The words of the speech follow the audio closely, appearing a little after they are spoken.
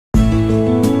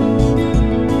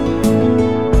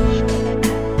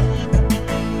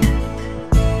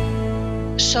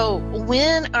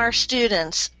when our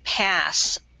students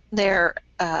pass their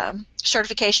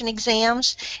certification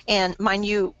exams, and mind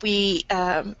you, we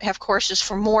have courses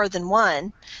for more than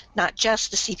one, not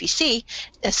just the CPC.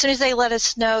 As soon as they let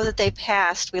us know that they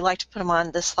passed, we like to put them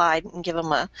on the slide and give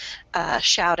them a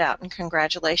shout out and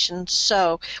congratulations.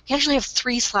 So we actually have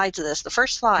 3 slides of this. The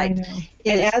first slide I know.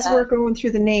 is, and as we're going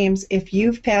through the names, if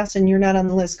you've passed and you're not on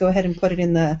the list, go ahead and put it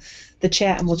in the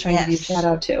chat, and we'll try and give you a shout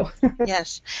out too.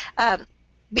 Yes.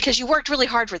 Because you worked really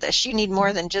hard for this. You need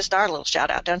more than just our little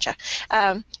shout out, don't you?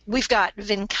 We've got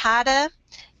Venkata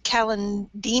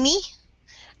Kalidindi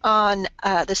on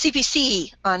the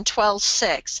CPC on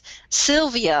 12/6.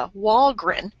 Sylvia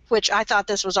Wallgren, which I thought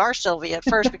this was our Sylvia at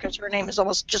first because her name is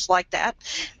almost just like that.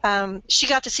 She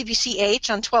got the CPC-H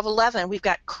on 12/11. We've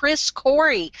got Chris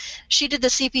Corey. She did the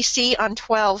CPC on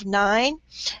 12/9.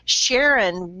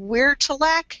 Sharon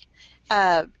Wiertelak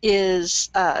is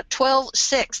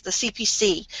 12/6, the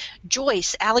CPC.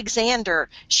 Joyce Alexander,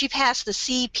 she passed the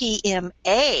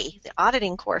CPMA, the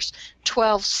auditing course,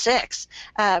 12/6.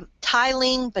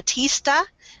 Tyling Batista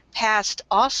passed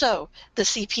also the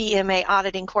CPMA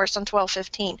auditing course on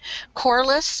 12/15.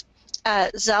 Corliss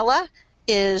Zella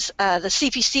is the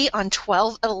CPC on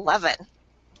 12/11.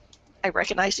 I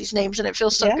recognize these names and it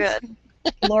feels so good.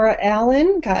 Laura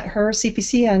Allen got her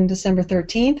CPC on December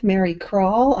 13th, Mary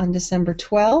Crawl on December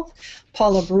 12th,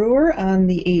 Paula Brewer on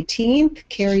the 18th,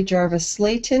 Carrie Jarvis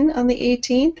Slayton on the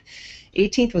 18th.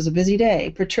 18th was a busy day.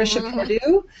 Patricia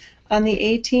Perdue on the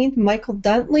 18th, Michael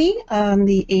Duntley on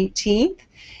the 18th,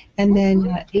 and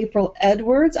then April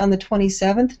Edwards on the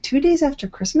 27th, 2 days after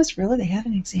Christmas. Really? They had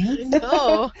an exam?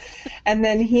 No. And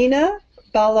then Hina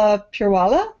Bala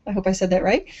Purwala, I hope I said that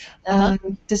right,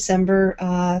 on December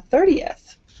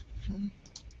 30th.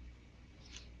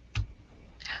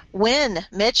 Wynn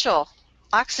Mitchell,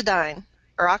 Oxidine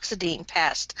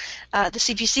passed the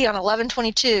CPC on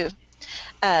 11/22.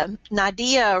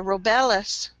 Nadia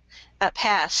Robelis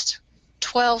passed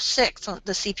 12/6 on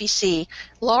the CPC.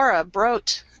 Laura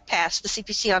Brote passed the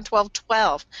CPC on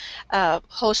 12/12.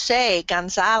 Jose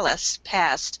Gonzalez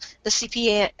passed the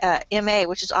CPMA,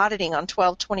 which is auditing, on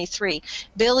 12/23.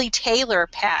 Billy Taylor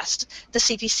passed the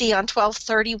CPC on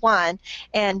 12/31,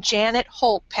 and Janet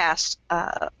Holt passed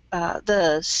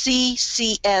the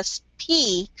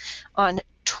CCSP on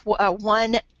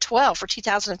 1/12 for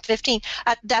 2015.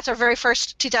 That's our very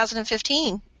first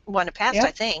 2015 one to pass,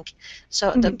 I think.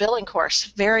 So the billing course,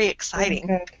 very exciting.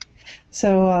 Okay.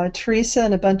 So Teresa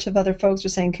and a bunch of other folks are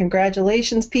saying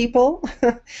congratulations, people.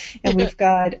 And we've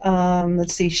got,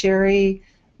 let's see, Sherry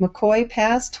McCoy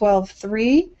passed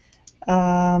 12/3.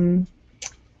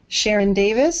 Sharon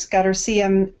Davis got her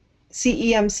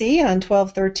CEMC on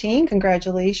 12/13.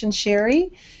 Congratulations,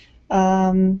 Sherry.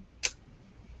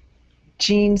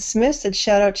 Jean Smith said,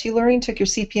 shout out to you, Laureen. Took your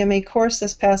CPMA course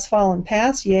this past fall and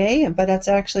passed. Yay. But that's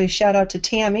actually a shout out to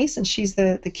Tammy, since she's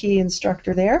the key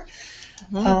instructor there.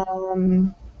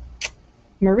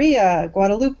 Maria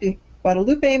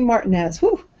Guadalupe Martinez,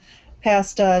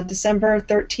 passed December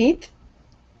 13th.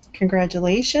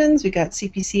 Congratulations. We got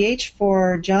CPC-H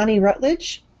for Johnny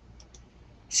Rutledge.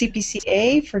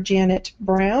 CPC-A for Janet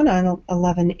Brown on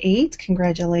 11/8.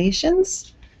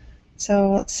 Congratulations.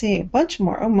 So let's see, a bunch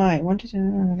more. Oh my, let's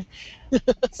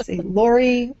see,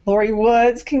 Lori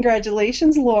Woods.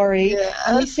 Congratulations, Lori. Yes.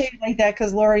 Let me say it like that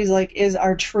because Lori's is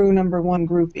our true #1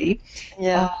 groupie.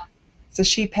 Yeah. So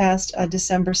she passed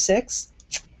December 6th.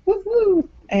 Woohoo!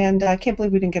 And I can't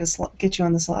believe we didn't get you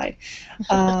on the slide.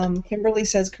 Kimberly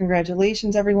says,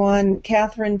 congratulations, everyone.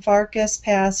 Catherine Farkas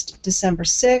passed December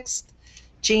 6th.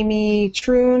 Jamie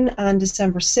Troon on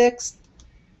December 6th.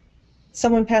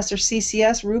 Someone passed their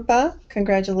CCS, Rupa.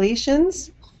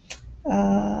 Congratulations.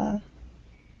 I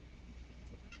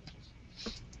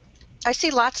see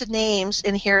lots of names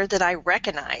in here that I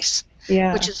recognize,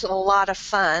 which is a lot of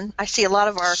fun. I see a lot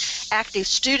of our active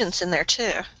students in there,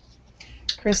 too.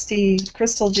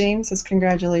 Crystal James says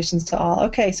congratulations to all.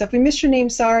 Okay, so if we missed your name,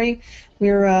 sorry. We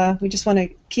just want to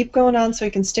keep going on so we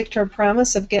can stick to our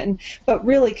promise of getting, but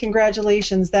really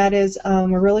congratulations. That is,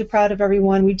 we're really proud of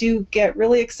everyone. We do get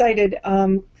really excited.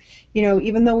 You know,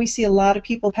 even though we see a lot of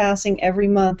people passing every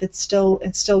month, it's still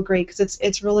great because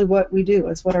it's really what we do.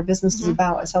 It's what our business is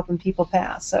about, is helping people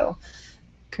pass. So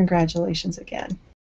congratulations again.